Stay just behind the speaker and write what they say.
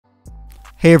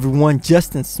Hey everyone,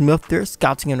 Justin Smith there,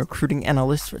 scouting and recruiting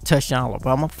analyst for Touchdown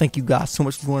Alabama. Thank you guys so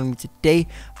much for joining me today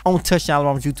on Touchdown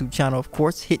Alabama's YouTube channel. Of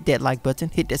course, hit that like button,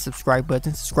 hit that subscribe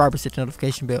button, subscribe and hit the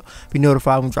notification bell. Be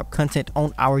notified when we drop content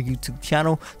on our YouTube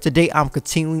channel. Today, I'm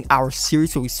continuing our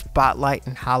series where we spotlight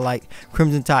and highlight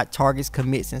Crimson Tide targets,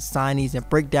 commits, and signees, and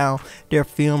break down their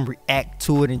film, react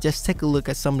to it, and just take a look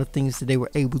at some of the things that they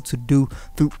were able to do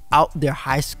throughout their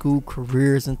high school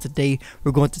careers. And today,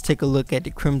 we're going to take a look at the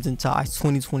Crimson Tide's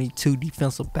 2022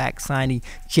 defensive back signee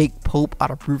Jake Pope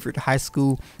out of Bruford High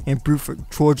School in Bruford,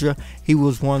 Georgia. He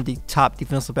was one of the top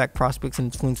defensive back prospects in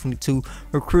the 2022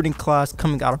 recruiting class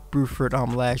coming out of Bruford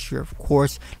last year. Of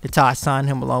course, the Tide signed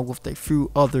him along with a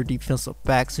few other defensive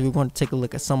backs. So we're going to take a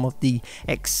look at some of the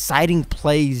exciting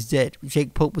plays that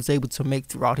Jake Pope was able to make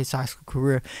throughout his high school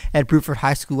career at Bruford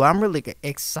High School. I'm really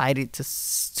excited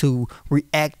to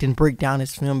react and break down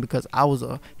his film because I was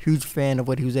a huge fan of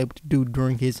what he was able to do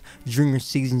during his junior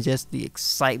season, just the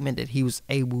excitement that he was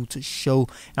able to show.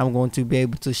 And I'm going to be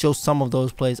able to show some of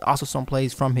those plays, also some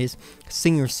plays from his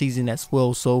senior season as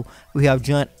well. So we have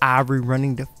John Ivory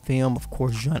running the film. Of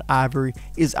course, John Ivory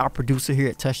is our producer here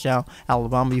at Touchdown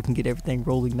Alabama. You can get everything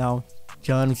rolling now.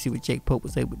 John, we see what Jake Pope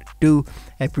was able to do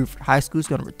at Bruford High School. He's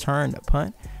going to return the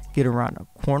punt, get around the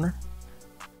corner,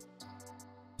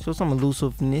 show some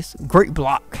elusiveness. Great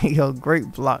block,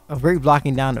 great block, great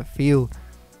blocking down the field.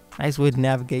 Nice way to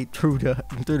navigate through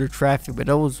the traffic, but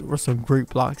those were some great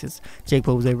blocks as Jake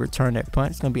Pope was able to return that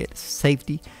punt. It's going to be at the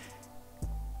safety.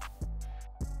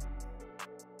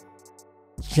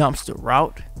 Jumps the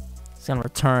route. He's going to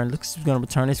return. Looks he's going to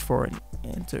return this for an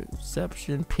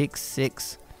interception, pick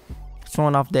six.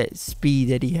 Showing off that speed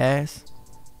that he has.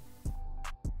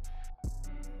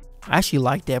 I actually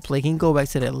like that play. Can you go back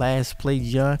to that last play,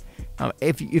 John?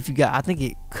 If you got, I think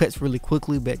it cuts really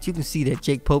quickly, but you can see that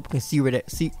Jake Pope can see where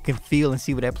can feel and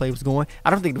see where that play was going.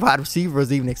 I don't think the wide receiver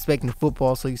was even expecting the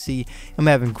football, so you see him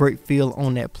having great feel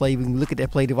on that play. When you look at that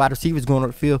play, the wide receiver's going on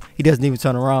the field. He doesn't even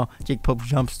turn around. Jake Pope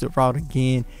jumps the route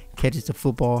again, catches the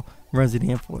football, runs it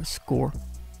in for a score.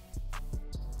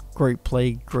 Great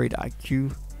play, great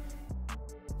IQ.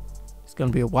 It's going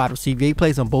to be a wide receiver. He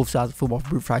plays on both sides of football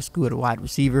for Bruford High School at a wide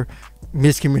receiver.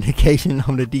 Miscommunication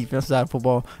on the defense side of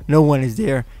football. No one is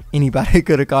there. Anybody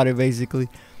could have caught it, basically.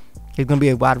 He's going to be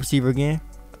a wide receiver again.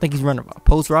 I think he's running a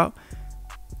post route.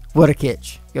 What a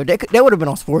catch. Yo, that would have been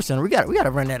on SportsCenter. We got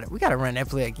to run that. We got to run that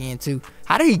play again, too.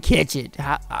 How did he catch it?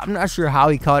 I'm not sure how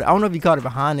he caught it. I don't know if he caught it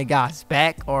behind the guy's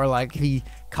back or like he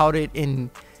caught it and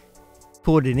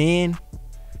pulled it in.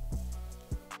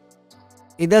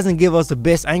 It doesn't give us the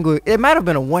best angle. It might have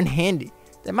been a one-handed.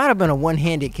 That might have been a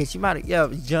one-handed catch. He might have, yeah,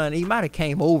 John. He might have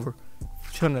came over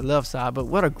from the left side. But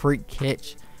what a great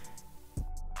catch!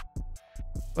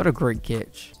 What a great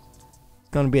catch! It's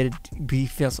gonna be a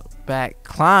defensive back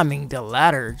climbing the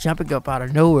ladder, jumping up out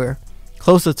of nowhere,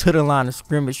 closer to the line of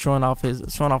scrimmage, showing off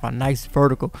a nice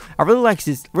vertical. I really like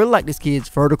this kid's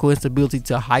vertical instability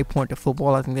to high point the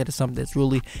football. I think that is something that's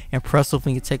really impressive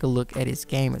when you take a look at his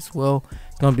game as well.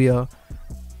 It's gonna be a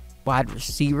wide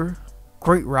receiver.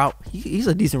 Great route. He's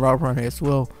a decent route runner as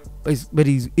well, but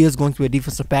he is going to be a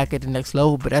defensive back at the next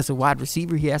level. But as a wide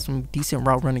receiver, he has some decent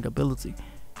route running ability.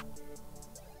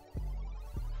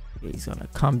 He's gonna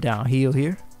come downhill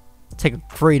here, take a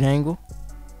great angle,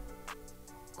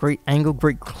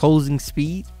 great closing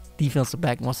speed. Defensive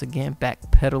back once again, back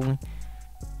pedaling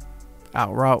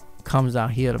out route, comes down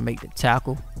here to make the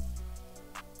tackle.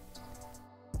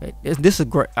 This is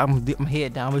great. I'm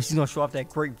head down, but she's gonna show off that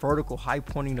great vertical high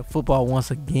pointing the football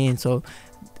once again. So,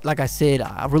 like I said,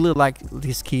 I really like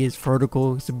this kid's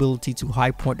vertical, his ability to high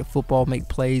point the football, make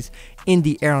plays in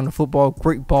the air on the football.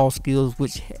 Great ball skills,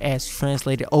 which has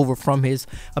translated over from his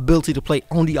ability to play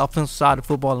on the offensive side of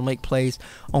football and make plays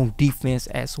on defense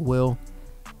as well.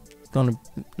 It's gonna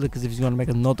look as if he's gonna make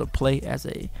another play as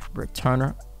a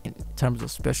returner in terms of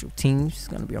special teams. He's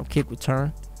gonna be on kick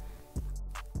return.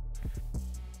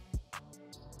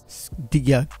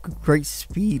 Yeah, great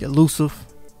speed, elusive.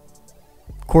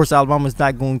 Of course, Alabama's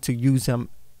not going to use him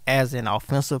as an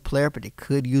offensive player, but they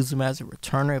could use him as a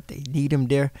returner if they need him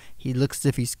there. He looks as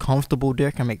if he's comfortable there,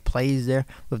 can make plays there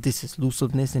with this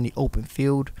elusiveness in the open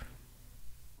field.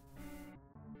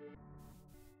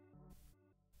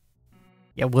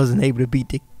 Yeah, wasn't able to beat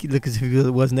the look as if he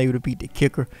wasn't able to beat the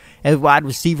kicker. As wide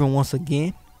receiver once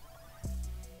again,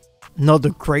 another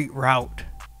great route.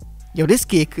 Yo, this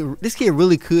kid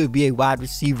really could be a wide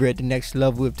receiver at the next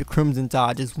level if the Crimson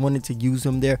Tide just wanted to use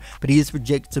him there. But he is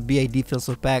projected to be a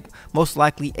defensive back, most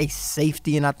likely a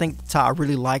safety. And I think the Tide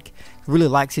really like really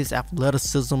likes his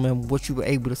athleticism and what you were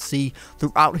able to see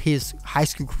throughout his high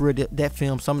school career. That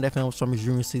film, some of that film was from his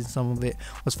junior season, some of it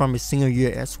was from his senior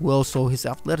year as well. So his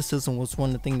athleticism was one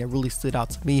of the things that really stood out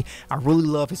to me. I really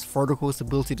love his vertical, his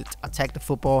ability to attack the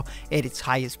football at its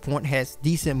highest point, has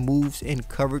decent moves and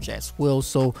coverage as well.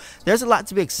 So there's a lot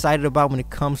to be excited about when it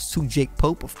comes to Jake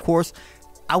Pope. Of course,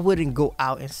 I wouldn't go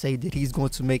out and say that he's going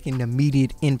to make an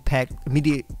immediate impact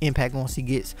once he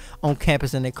gets on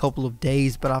campus in a couple of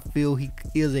days, but I feel he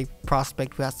is a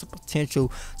prospect who has the potential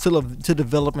to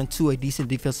develop into a decent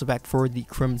defensive back for the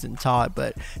Crimson Tide.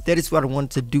 But that is what I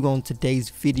wanted to do on today's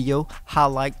video,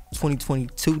 highlight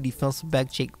 2022 defensive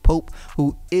back Jake Pope,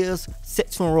 who is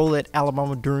set to enroll at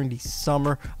Alabama during the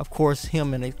summer. Of course,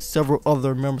 him and several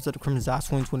other members of the Crimson Tide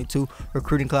 2022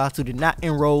 recruiting class who did not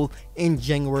enroll in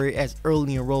January as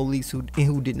early enrollees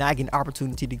who did not get an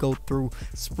opportunity to go through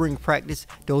spring practice.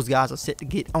 Those guys are set to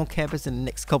get on campus in the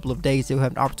next couple of days. They'll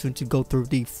have an opportunity to go through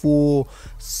the full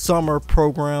summer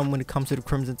program when it comes to the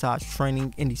Crimson Tide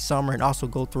training in the summer, and also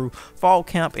go through fall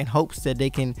camp in hopes that they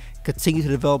can continue to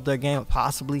develop their game and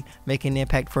possibly make an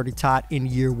impact for the Tide in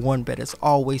year one. But as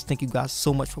always, thank you guys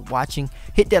so much for watching.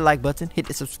 Hit that like button, hit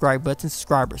the subscribe button.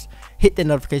 Subscribers, hit that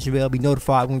notification bell, be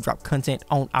notified when we drop content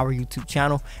on our YouTube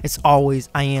channel. As always,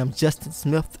 I am Justin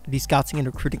Smith, the scouting and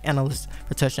recruiting analyst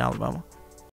for Touchdown Alabama.